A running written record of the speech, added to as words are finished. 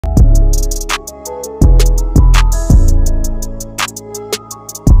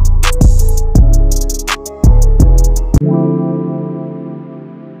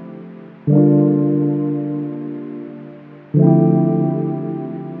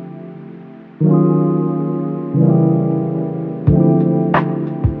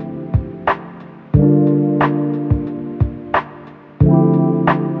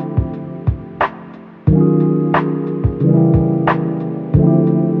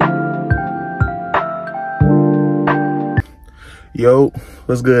Yo,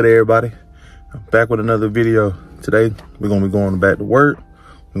 what's good, everybody? I'm back with another video. Today we're gonna be going back to work.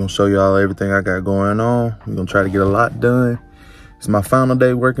 We're gonna show y'all everything I got going on. We're gonna try to get a lot done. It's my final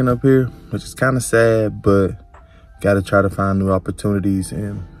day working up here, which is kind of sad, but gotta try to find new opportunities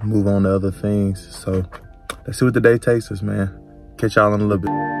and move on to other things. So let's see what the day takes us, man. Catch y'all in a little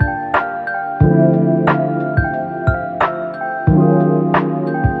bit.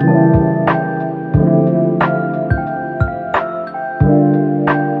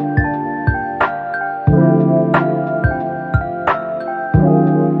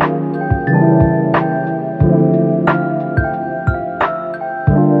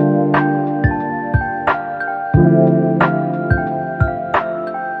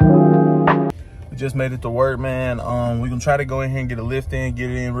 Just made it to work, man. We're gonna try to go in here and get a lift in, get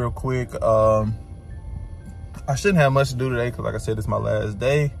it in real quick. I shouldn't have much to do today because, like I said, it's my last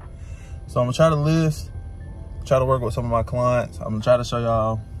day. So I'm gonna try to lift, try to work with some of my clients. I'm gonna try to show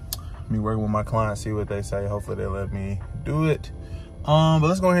y'all me working with my clients, see what they say. Hopefully they'll let me do it. But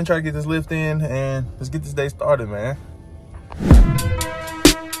let's go ahead and try to get this lift in and let's get this day started, man.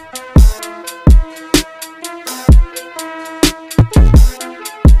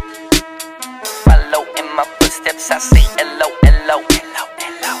 I say hello, hello, hello,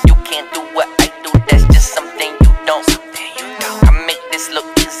 hello. You can't do what I do, that's just something you don't. I make this look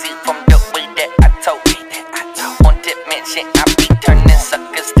easy from the way that I told. Haunted mansion, I be turning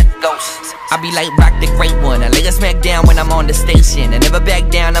suckers to ghosts. I be like Rock the Great One, I lay a smack down when I'm on the station. I never back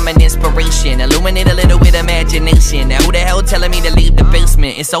down, I'm an inspiration. Illuminate a little with imagination. Now who the hell telling me to leave the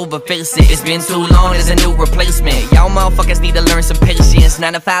basement? It's over, face it. It's been too long, there's a new replacement. Y'all motherfuckers need to learn some patience.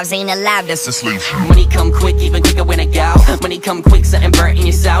 9 to 5s ain't allowed, that's a sleep. Money come quick, even quicker when it go. Money come quick, something burnt in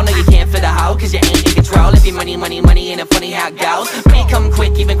your soul. No, you can't fit a hoe, cause you ain't in control. If you money, ain't it funny how it goes? Money come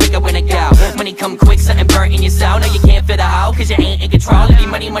quick, even quicker when it go. Money come quick, something burnt in your soul. No, you can't fit a hoe, cause you ain't in control. If you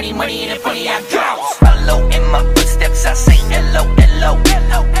money, ain't it funny how it goes? Follow in my footsteps, I say hello, hello,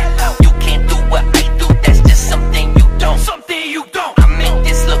 hello, hello. You can't do what I do, that's just something you don't. Something you don't. I make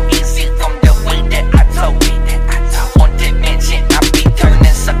this look easy from the way that I told. Haunted mansion, I be turning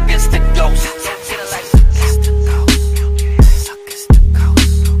suckers to ghosts.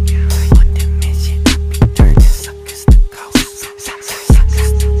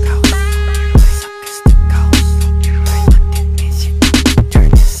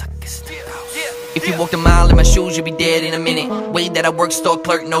 If you walked a mile in my shoes, you'll be dead in a minute. Way that I work, store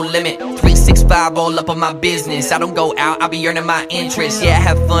clerk, no limit. 365 all up on my business. I don't go out, I be earning my interest. Yeah, I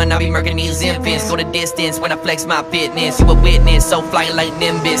have fun, I be murking these infants. Go the distance when I flex my fitness. You a witness, so flying like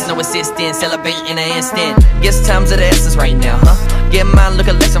Nimbus. No assistance, elevate in an instant. Guess times of the essence right now, huh? Get mine, look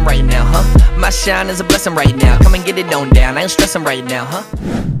a lesson right now, huh? My shine is a blessing right now. Come and get it on down, I ain't stressing right now, huh?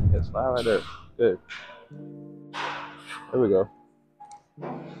 That's fine right there. Good. There we go.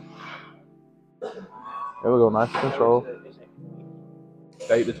 There we go, nice control.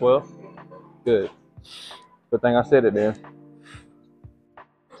 8 to 12. Good. Good thing I said it then.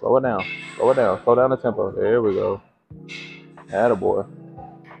 Slow it down. Slow it down. Slow down the tempo. There we go. Attaboy.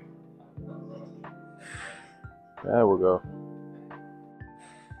 There we go.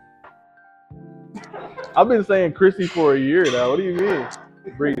 I've been saying Chrissy for a year now. What do you mean?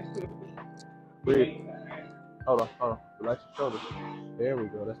 Breathe. Breathe. Hold on. Relax your shoulders. There we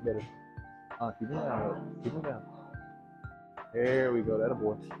go. That's better. Keep him down. Keep him down. There we go. That a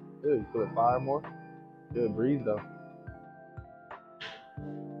boy. Good. You feel it 5 more. Good. Breathe though.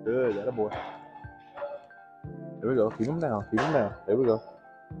 Good. That a boy. There we go. Keep him down. Keep him down. There we go.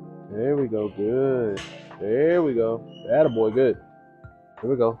 There we go. Good. There we go. That a boy. Good. Here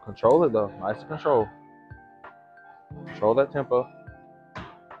we go. Control it though. Nice control. Control that tempo.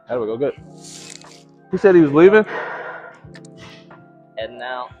 There we go. Good. He said he was leaving. Heading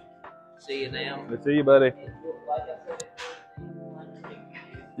out. See you now. Good to see you, buddy.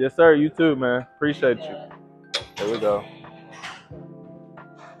 Yes, sir. You too, man. Appreciate you. There we go.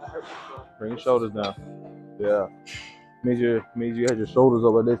 Bring your shoulders down. Yeah. Means you had your shoulders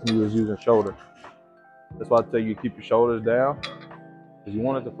over this and you was using shoulder. That's why I tell you keep your shoulders down. Because you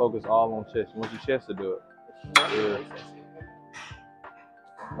want it to focus all on chest. You want your chest to do it. Yeah.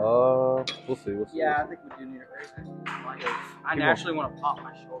 We'll see. Yeah, I think we do need it right there. I naturally want to pop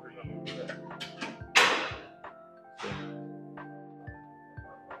my shoulders up a little bit.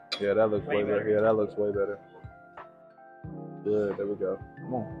 Yeah, that looks way better. Yeah, that looks way better. Good. There we go.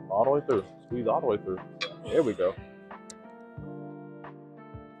 Come on, all the way through. Squeeze all the way through. There we go.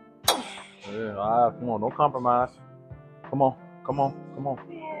 Yeah, all right, come on, don't compromise. Come on.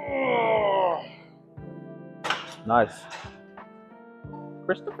 Nice.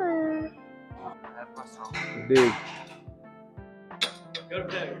 Christopher. Dig. Go to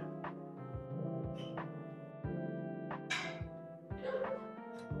bed.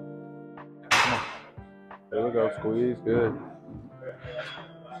 There we go. Squeeze. Good.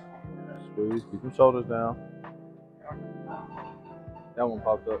 Squeeze. Keep your shoulders down. That one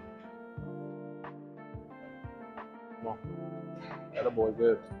popped up. Come on. That boy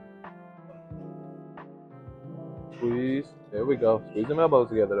good. Squeeze. There we go. Squeeze them elbows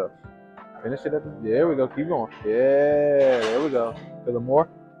together though. Finish it at the. There we go. Keep going. Yeah. There we go. Feel it more.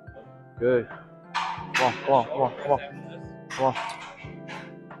 Good. Come on. Come on. Come on. Come on. Come on.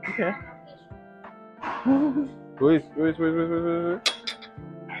 You can. Squeeze. Squeeze. Squeeze. Squeeze. Squeeze.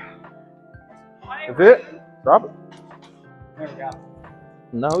 That's it. Drop it. There we go.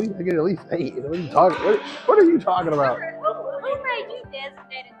 No, you gotta get at least 8. What are you talking? What are you talking about? Who made you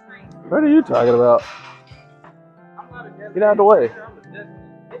designated trainer? What are you talking about? I'm not a designated Get out of the way. trainer, I'm a designated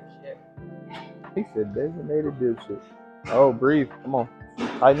dipshit. He said designated dipshit. Oh, breathe. Come on.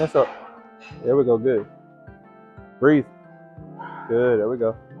 Tighten this up. There we go. Good. Breathe. Good. There we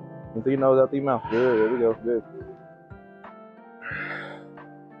go. Into your nose, out through your mouth. Good. There we go. Good.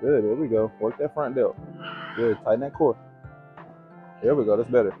 Good. There we go. Work that front delt. Good. Tighten that core. There we go. That's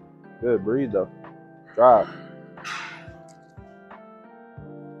better. Good. Breathe though. Drive.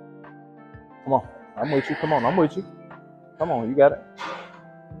 Come on. I'm with you. Come on. I'm with you. Come on. You got it.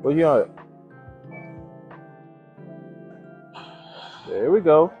 Where you at? There we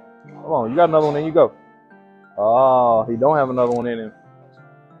go. Come on. You got another one in. You go. Oh, he don't have another one in him.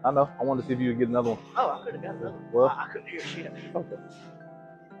 I know. I wanted to see if you would get another one. Oh, I could have got another one. Well, I couldn't hear shit. okay.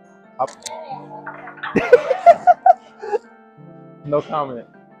 No comment.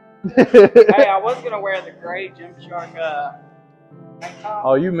 Hey, I was gonna wear the gray Gymshark tank top.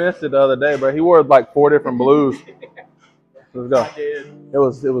 Oh, you missed it the other day, bro. He wore like 4 different blues. Let's go. I did. It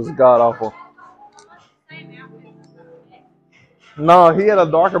was god awful. No, he had a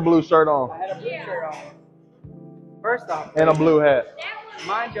darker blue shirt I on had a blue shirt on. First off, and a blue hat.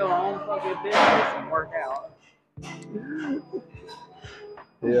 mind your own fucking business and work out.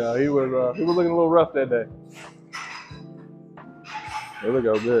 Yeah, he was looking a little rough that day. There we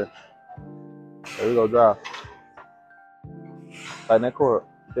go, good. There we go, drive. Tighten that core up.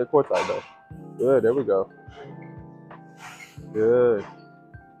 Get that core tight though. Good, there we go. Good.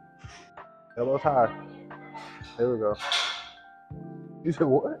 Elbows high. There we go. You said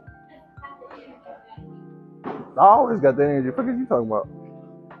what? I always got that energy. What are you talking about?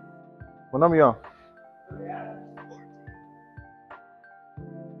 When I'm young.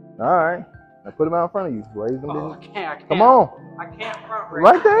 All right. Now put them out in front of you. Raise them. Oh, I can't. Come on. I can't front raise.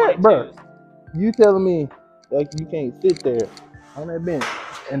 Like that, 22s. bro. You telling me like you can't sit there on that bench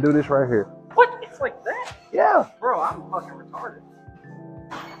and do this right here? What? It's like that? Yeah. Bro, I'm fucking retarded.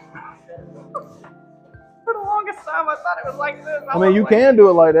 For the longest time, I thought it was like this. I mean, you was can do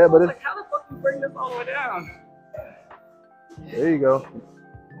it like that, I but was it's like, how the fuck you bring this all the way down? there you go.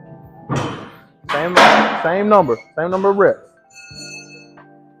 Same number of reps.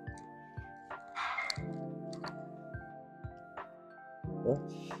 Well,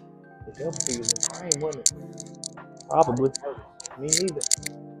 it's helping to use the frame, wasn't it? Probably. Me neither.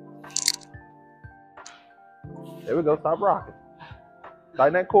 There we go. Stop rocking.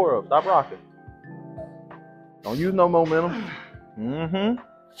 Tighten that core up. Stop rocking. Don't use no momentum.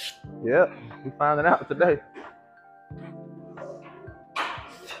 Mm-hmm. Yep. We finding out today.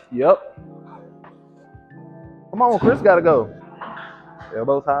 Yep. Come on, Chris gotta go.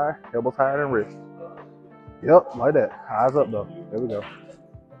 Elbows higher than wrist. Yep, like that. Eyes up though. There we go.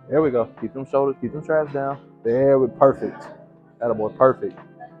 There we go. Keep them shoulders, keep them straps down. There we perfect. Attaboy, perfect.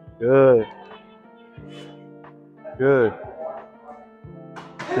 Good. Good.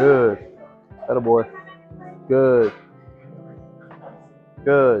 Good. Attaboy. Good.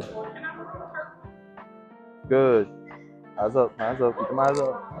 Good. Good. Eyes up, keep them eyes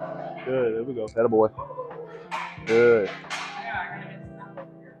up. Good, there we go. Attaboy. Good.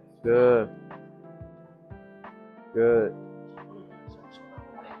 Good. Good.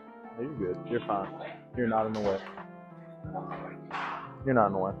 You're good. You're fine. You're not in the way. You're not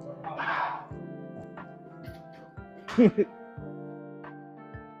in the way.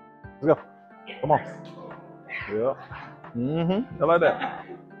 Let's go. Come on. Yeah. Mm-hmm. I like that.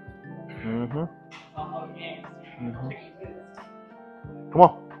 Mm-hmm. Mm-hmm. Come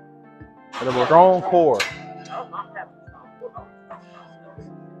on. Attaboy. Strong core.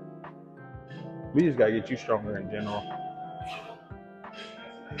 We just gotta get you stronger in general,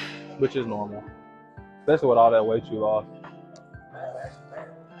 which is normal, especially with all that weight you lost.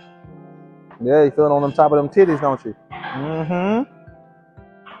 Yeah, you feeling on the top of them titties, don't you? Mm-hmm.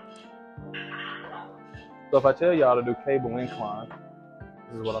 So if I tell y'all to do cable incline,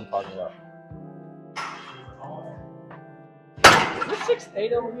 This is what I'm talking about. Is this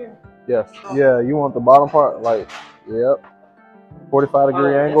 6'8" over here? Yes. Yeah, you want the bottom part, like, yep.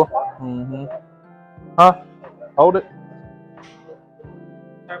 45-degree angle. Mm-hmm. Huh? Hold it.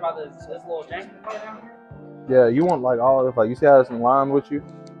 Sorry about this little janky part down here? Yeah, you want like all this, like you see how it's in line with you?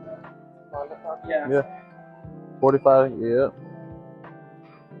 Yeah. Yeah. 45, yeah.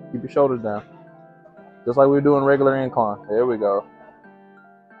 Keep your shoulders down. Just like we were doing regular incline. There we go.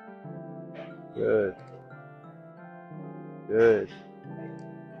 Good. Good.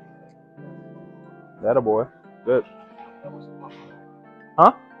 That a boy. Good.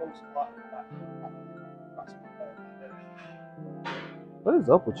 Huh? What is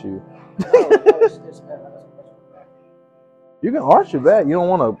up with you? You can arch your back. You don't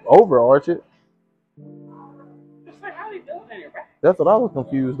want to over arch it. It's like, how are you doing in your back? That's what I was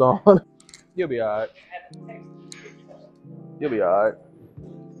confused on. You'll be alright. You'll be alright.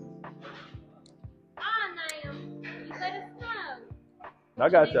 Ah, Niam, you let us know. I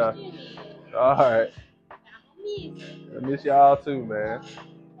got y'all. Alright. I miss y'all too, man.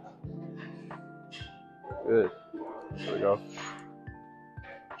 Good. There we go.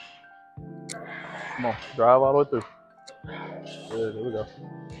 Come on, drive all the way through. Good, here we go.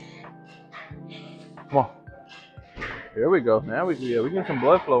 Come on. Here we go. Now we get some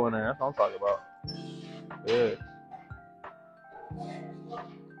blood flow in there. That's what I'm talking about. Good.